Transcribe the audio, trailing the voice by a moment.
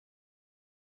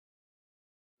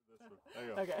Hang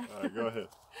on. Okay. All right, go ahead.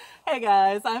 Hey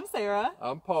guys, I'm Sarah.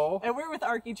 I'm Paul. And we're with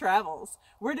Arkie Travels.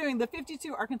 We're doing the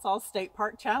 52 Arkansas State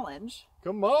Park Challenge.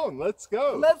 Come on, let's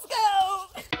go. Let's go!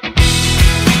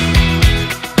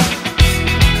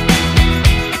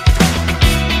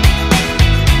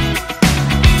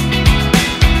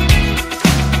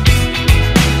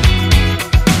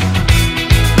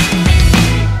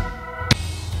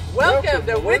 Welcome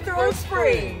to Withrow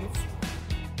Springs.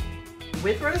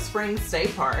 Withrow Springs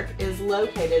State Park is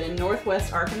located in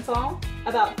northwest Arkansas,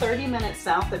 about 30 minutes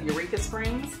south of Eureka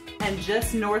Springs, and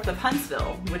just north of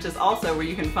Huntsville, which is also where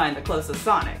you can find the closest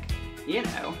Sonic. You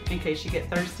know, in case you get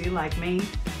thirsty like me.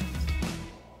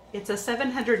 It's a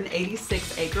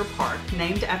 786-acre park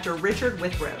named after Richard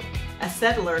Withrow, a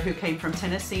settler who came from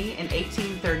Tennessee in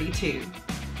 1832.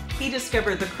 He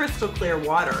discovered the crystal clear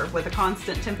water with a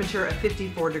constant temperature of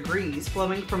 54 degrees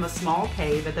flowing from a small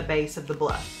cave at the base of the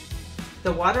bluff.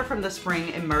 The water from the spring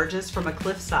emerges from a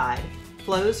cliffside,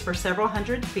 flows for several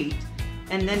hundred feet,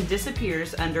 and then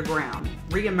disappears underground,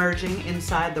 re-emerging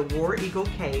inside the War Eagle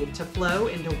Cave to flow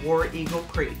into War Eagle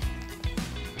Creek.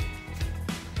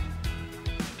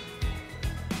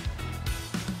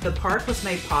 The park was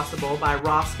made possible by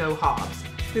Roscoe Hobbs,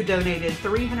 who donated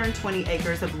 320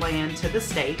 acres of land to the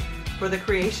state for the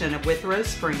creation of Withrow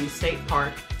Springs State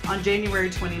Park on January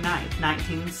 29,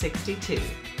 1962.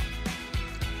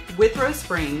 Withrow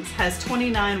Springs has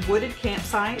 29 wooded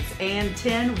campsites and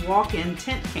 10 walk-in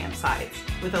tent campsites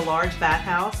with a large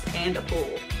bathhouse and a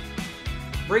pool.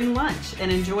 Bring lunch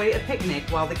and enjoy a picnic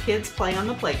while the kids play on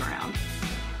the playground.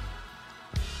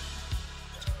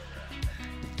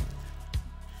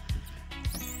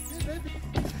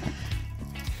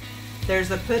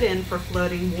 There's a put-in for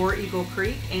floating War Eagle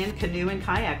Creek, and canoe and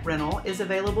kayak rental is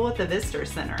available at the Visitor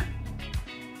Center.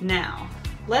 Now,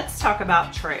 let's talk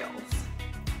about trails.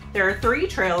 There are 3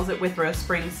 trails at Withrow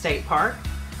Springs State Park.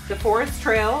 The Forest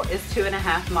Trail is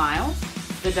 2.5 miles.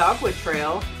 The Dogwood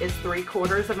Trail is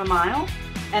 3/4 of a mile.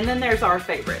 And then there's our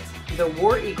favorite, the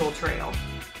War Eagle Trail.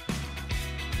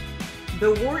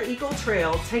 The War Eagle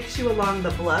Trail takes you along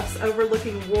the bluffs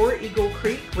overlooking War Eagle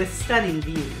Creek with stunning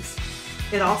views.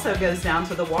 It also goes down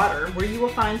to the water where you will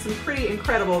find some pretty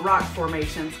incredible rock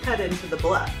formations cut into the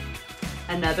bluff.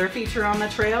 Another feature on the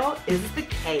trail is the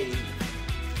cave.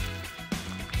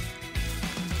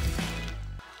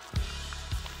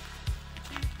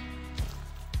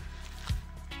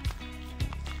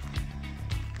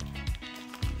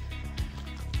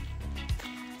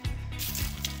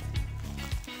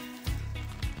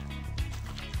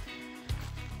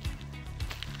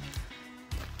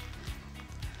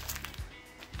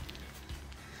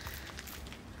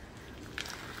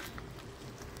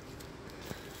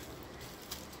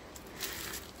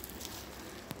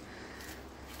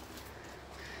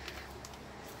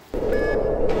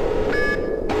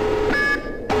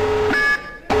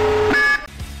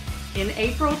 In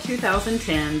April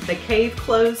 2010, the cave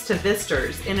closed to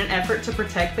visitors in an effort to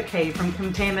protect the cave from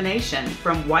contamination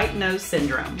from white nose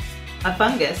syndrome, a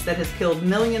fungus that has killed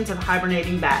millions of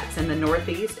hibernating bats in the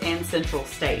Northeast and Central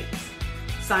states.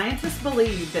 Scientists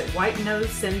believe that white nose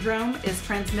syndrome is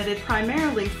transmitted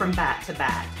primarily from bat to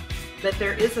bat, but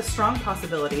there is a strong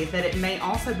possibility that it may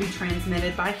also be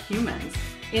transmitted by humans,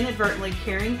 inadvertently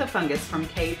carrying the fungus from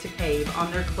cave to cave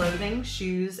on their clothing,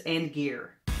 shoes, and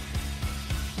gear.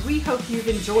 We hope you've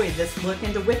enjoyed this look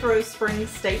into Withrow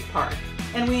Springs State Park,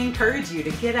 and we encourage you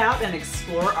to get out and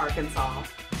explore Arkansas.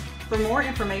 For more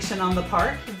information on the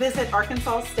park, visit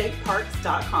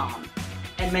arkansasstateparks.com.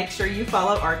 And make sure you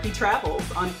follow Arkie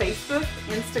Travels on Facebook,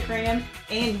 Instagram,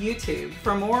 and YouTube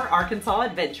for more Arkansas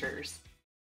adventures.